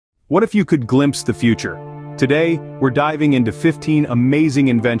What if you could glimpse the future? Today, we're diving into 15 amazing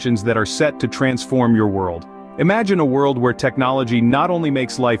inventions that are set to transform your world. Imagine a world where technology not only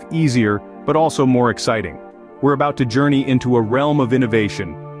makes life easier, but also more exciting. We're about to journey into a realm of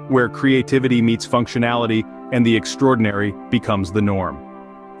innovation, where creativity meets functionality and the extraordinary becomes the norm.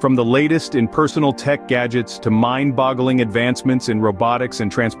 From the latest in personal tech gadgets to mind-boggling advancements in robotics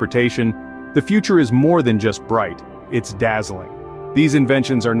and transportation, the future is more than just bright, it's dazzling. These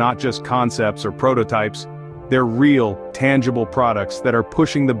inventions are not just concepts or prototypes, they're real, tangible products that are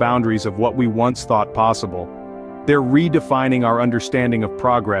pushing the boundaries of what we once thought possible. They're redefining our understanding of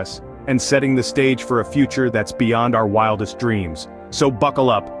progress and setting the stage for a future that's beyond our wildest dreams. So buckle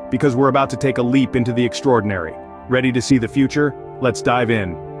up, because we're about to take a leap into the extraordinary. Ready to see the future? Let's dive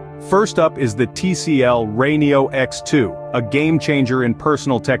in. First up is the TCL RayNeo X2, a game-changer in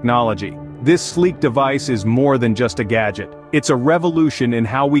personal technology. This sleek device is more than just a gadget. It's a revolution in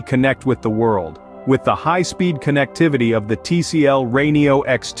how we connect with the world. With the high-speed connectivity of the TCL RayNeo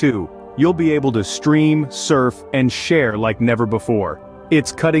X2, you'll be able to stream, surf, and share like never before.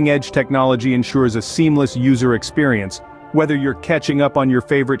 Its cutting-edge technology ensures a seamless user experience, whether you're catching up on your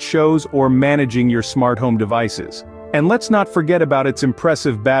favorite shows or managing your smart home devices. And let's not forget about its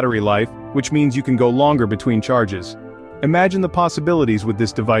impressive battery life, which means you can go longer between charges. Imagine the possibilities with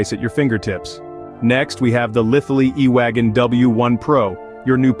this device at your fingertips. Next, we have the Litheli eWagon W1 Pro,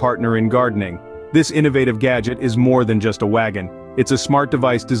 your new partner in gardening. This innovative gadget is more than just a wagon. It's a smart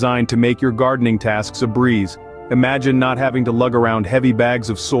device designed to make your gardening tasks a breeze. Imagine not having to lug around heavy bags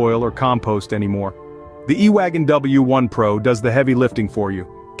of soil or compost anymore. The eWagon W1 Pro does the heavy lifting for you,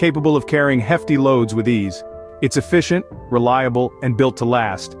 capable of carrying hefty loads with ease. It's efficient, reliable, and built to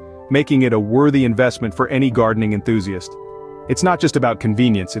last, making it a worthy investment for any gardening enthusiast. It's not just about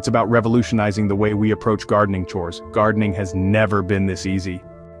convenience, it's about revolutionizing the way we approach gardening chores. Gardening has never been this easy.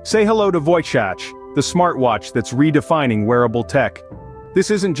 Say hello to Voixatch, the smartwatch that's redefining wearable tech.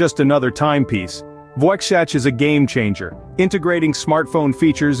 This isn't just another timepiece. Voixatch is a game-changer, integrating smartphone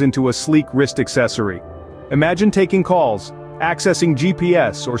features into a sleek wrist accessory. Imagine taking calls, accessing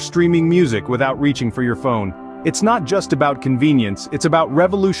GPS, or streaming music without reaching for your phone. It's not just about convenience, it's about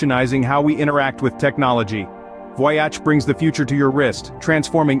revolutionizing how we interact with technology. Voixatch brings the future to your wrist,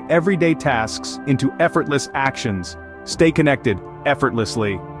 transforming everyday tasks into effortless actions. Stay connected,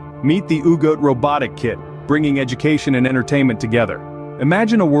 effortlessly. Meet the Ugot Robotic Kit, bringing education and entertainment together.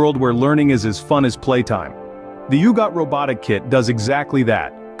 Imagine a world where learning is as fun as playtime. The Ugot Robotic Kit does exactly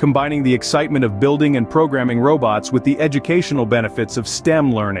that, combining the excitement of building and programming robots with the educational benefits of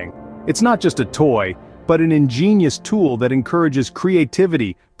STEM learning. It's not just a toy, but an ingenious tool that encourages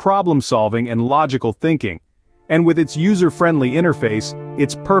creativity, problem-solving, and logical thinking. And with its user-friendly interface,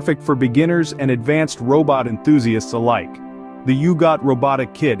 it's perfect for beginners and advanced robot enthusiasts alike. The Ugot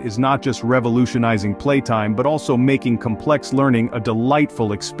Robotic Kit is not just revolutionizing playtime but also making complex learning a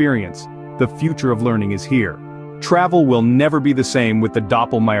delightful experience. The future of learning is here. Travel will never be the same with the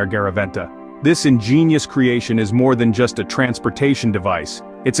Doppelmayr Garaventa. This ingenious creation is more than just a transportation device,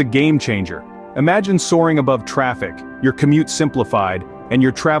 it's a game-changer. Imagine soaring above traffic, your commute simplified, and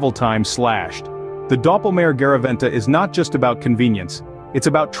your travel time slashed. The Doppelmayr Garaventa is not just about convenience, it's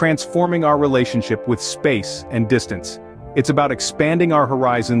about transforming our relationship with space and distance. It's about expanding our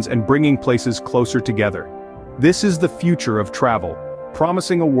horizons and bringing places closer together. This is the future of travel,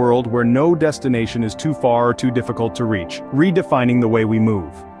 promising a world where no destination is too far or too difficult to reach, redefining the way we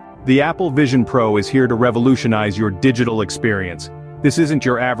move. The Apple Vision Pro is here to revolutionize your digital experience. This isn't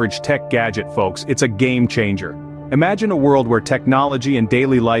your average tech gadget, folks, it's a game-changer. Imagine a world where technology and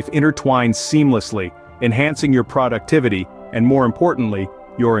daily life intertwine seamlessly, enhancing your productivity, and more importantly,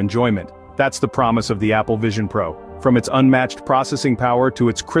 your enjoyment. That's the promise of the Apple Vision Pro. From its unmatched processing power to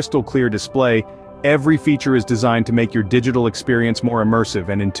its crystal-clear display, every feature is designed to make your digital experience more immersive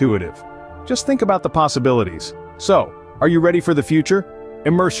and intuitive. Just think about the possibilities. So, are you ready for the future?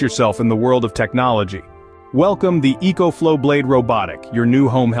 Immerse yourself in the world of technology. Welcome the EcoFlow Blade Robotic, your new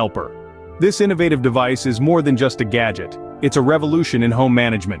home helper. This innovative device is more than just a gadget, it's a revolution in home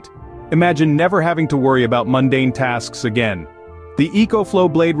management. Imagine never having to worry about mundane tasks again. The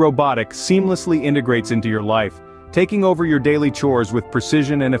EcoFlow Blade Robotic seamlessly integrates into your life, taking over your daily chores with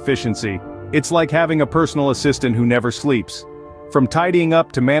precision and efficiency. It's like having a personal assistant who never sleeps. From tidying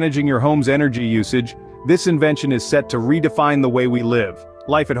up to managing your home's energy usage, this invention is set to redefine the way we live.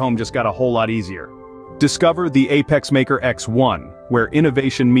 Life at home just got a whole lot easier. Discover the ApexMaker X1, where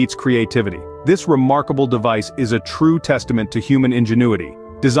innovation meets creativity. This remarkable device is a true testament to human ingenuity,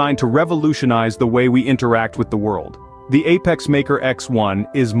 designed to revolutionize the way we interact with the world. The ApexMaker X1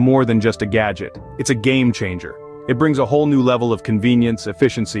 is more than just a gadget, it's a game changer. It brings a whole new level of convenience,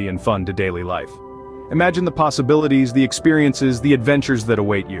 efficiency, and fun to daily life. Imagine the possibilities, the experiences, the adventures that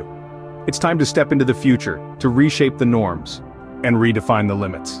await you. It's time to step into the future, to reshape the norms, and redefine the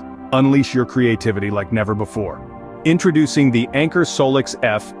limits. Unleash your creativity like never before. Introducing the Anker Solix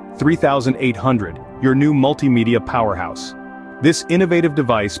F3800, your new multimedia powerhouse. This innovative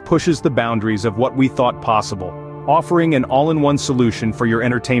device pushes the boundaries of what we thought possible, offering an all-in-one solution for your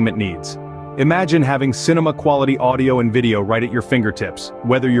entertainment needs. Imagine having cinema-quality audio and video right at your fingertips,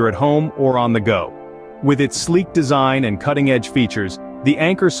 whether you're at home or on the go. With its sleek design and cutting-edge features, the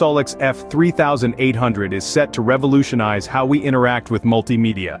Anker Solix F3800 is set to revolutionize how we interact with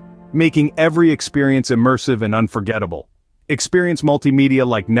multimedia, making every experience immersive and unforgettable. Experience multimedia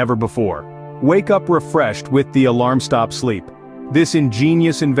like never before. Wake up refreshed with the Alarm Stop Sleep. This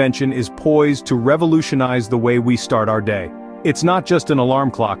ingenious invention is poised to revolutionize the way we start our day. It's not just an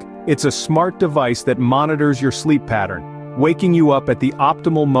alarm clock, it's a smart device that monitors your sleep pattern, waking you up at the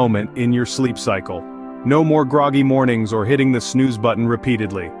optimal moment in your sleep cycle. No more groggy mornings or hitting the snooze button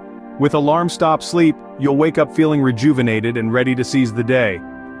repeatedly. With Alarm Stop Sleep, you'll wake up feeling rejuvenated and ready to seize the day.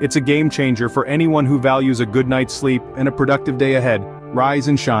 It's a game changer for anyone who values a good night's sleep and a productive day ahead. Rise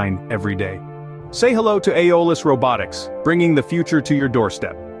and shine every day. Say hello to Aeolus Robotics, bringing the future to your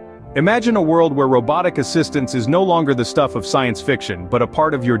doorstep. Imagine a world where robotic assistance is no longer the stuff of science fiction, but a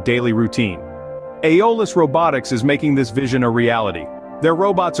part of your daily routine. Aeolus Robotics is making this vision a reality. Their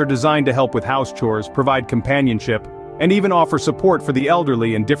robots are designed to help with house chores, provide companionship, and even offer support for the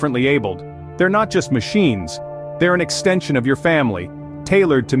elderly and differently abled. They're not just machines, they're an extension of your family,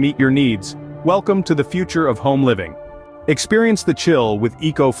 tailored to meet your needs. Welcome to the future of home living. Experience the chill with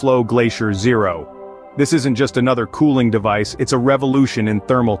EcoFlow GLACIER0. This isn't just another cooling device, it's a revolution in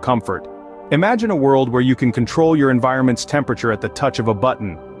thermal comfort. Imagine a world where you can control your environment's temperature at the touch of a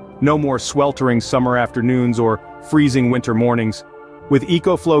button. No more sweltering summer afternoons or freezing winter mornings. With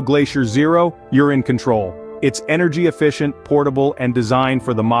EcoFlow GLACIER0, you're in control. It's energy efficient, portable, and designed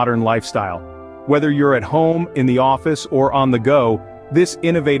for the modern lifestyle. Whether you're at home, in the office, or on the go, this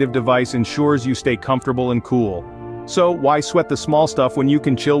innovative device ensures you stay comfortable and cool. So why sweat the small stuff when you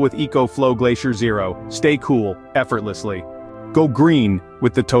can chill with EcoFlow GLACIER0? Stay cool, effortlessly. Go green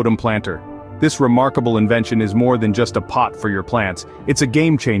with the Totam Planter. This remarkable invention is more than just a pot for your plants. It's a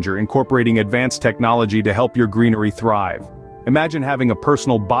game changer incorporating advanced technology to help your greenery thrive. Imagine having a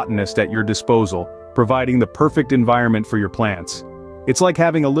personal botanist at your disposal, providing the perfect environment for your plants. It's like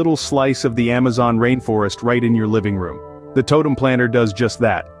having a little slice of the Amazon rainforest right in your living room. The Totam Planter does just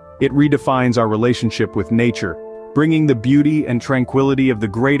that. It redefines our relationship with nature, bringing the beauty and tranquility of the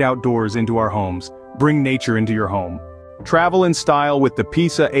great outdoors into our homes. Bring nature into your home. Travel in style with the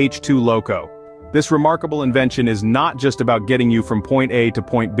Pesa H2 Loco. This remarkable invention is not just about getting you from point A to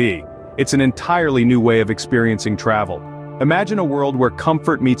point B. It's an entirely new way of experiencing travel. Imagine a world where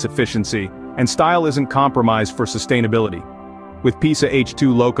comfort meets efficiency, and style isn't compromised for sustainability. With Pesa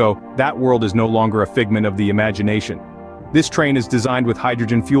H2 Loco, that world is no longer a figment of the imagination. This train is designed with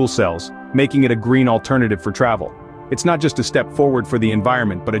hydrogen fuel cells, making it a green alternative for travel. It's not just a step forward for the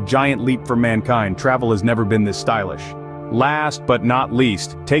environment, but a giant leap for mankind. Travel has never been this stylish. Last but not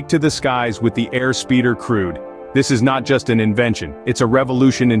least, take to the skies with the Airspeeder Crewed. This is not just an invention, it's a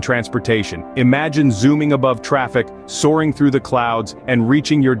revolution in transportation. Imagine zooming above traffic, soaring through the clouds, and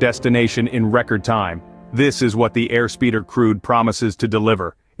reaching your destination in record time. This is what the Airspeeder Crewed promises to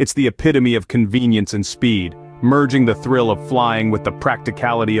deliver. It's the epitome of convenience and speed, merging the thrill of flying with the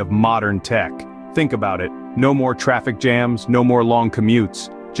practicality of modern tech. Think about it, no more traffic jams, no more long commutes.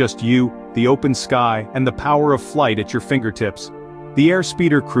 Just you, the open sky, and the power of flight at your fingertips. The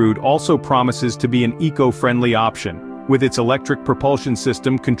Airspeeder Crewed also promises to be an eco-friendly option, with its electric propulsion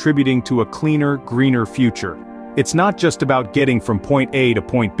system contributing to a cleaner, greener future. It's not just about getting from point A to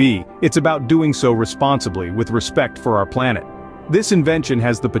point B, it's about doing so responsibly with respect for our planet. This invention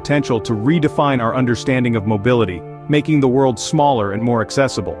has the potential to redefine our understanding of mobility, making the world smaller and more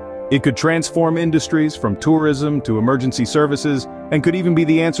accessible. It could transform industries from tourism to emergency services, and could even be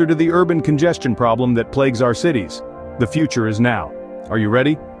the answer to the urban congestion problem that plagues our cities. The future is now. Are you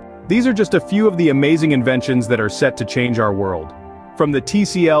ready? These are just a few of the amazing inventions that are set to change our world. From the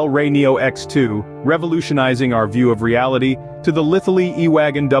TCL RayNeo X2, revolutionizing our view of reality, to the Litheli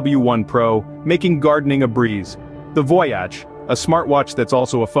eWagon W1 Pro, making gardening a breeze. The Voixatch, a smartwatch that's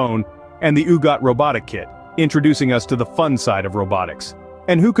also a phone, and the Ugot Robotic Kit, introducing us to the fun side of robotics.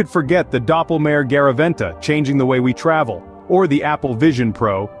 And who could forget the Doppelmayr Garaventa, changing the way we travel, or the Apple Vision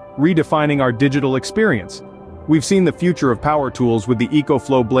Pro, redefining our digital experience. We've seen the future of power tools with the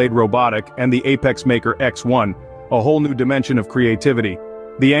EcoFlow Blade Robotic and the Apex Maker X1, a whole new dimension of creativity.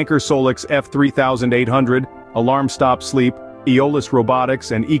 The Anker Solix F3800, Alarm Stop Sleep, Aeolus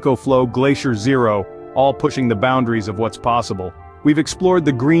Robotics, and EcoFlow GLACIER0, all pushing the boundaries of what's possible. We've explored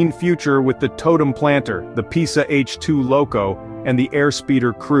the green future with the Totam Planter, the Pesa H2 Loco, and the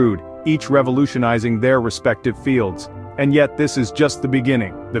Airspeeder Crewed, each revolutionizing their respective fields. And yet this is just the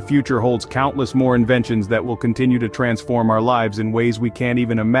beginning. The future holds countless more inventions that will continue to transform our lives in ways we can't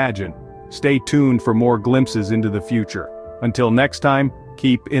even imagine. Stay tuned for more glimpses into the future. Until next time,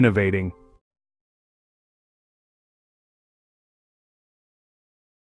 keep innovating.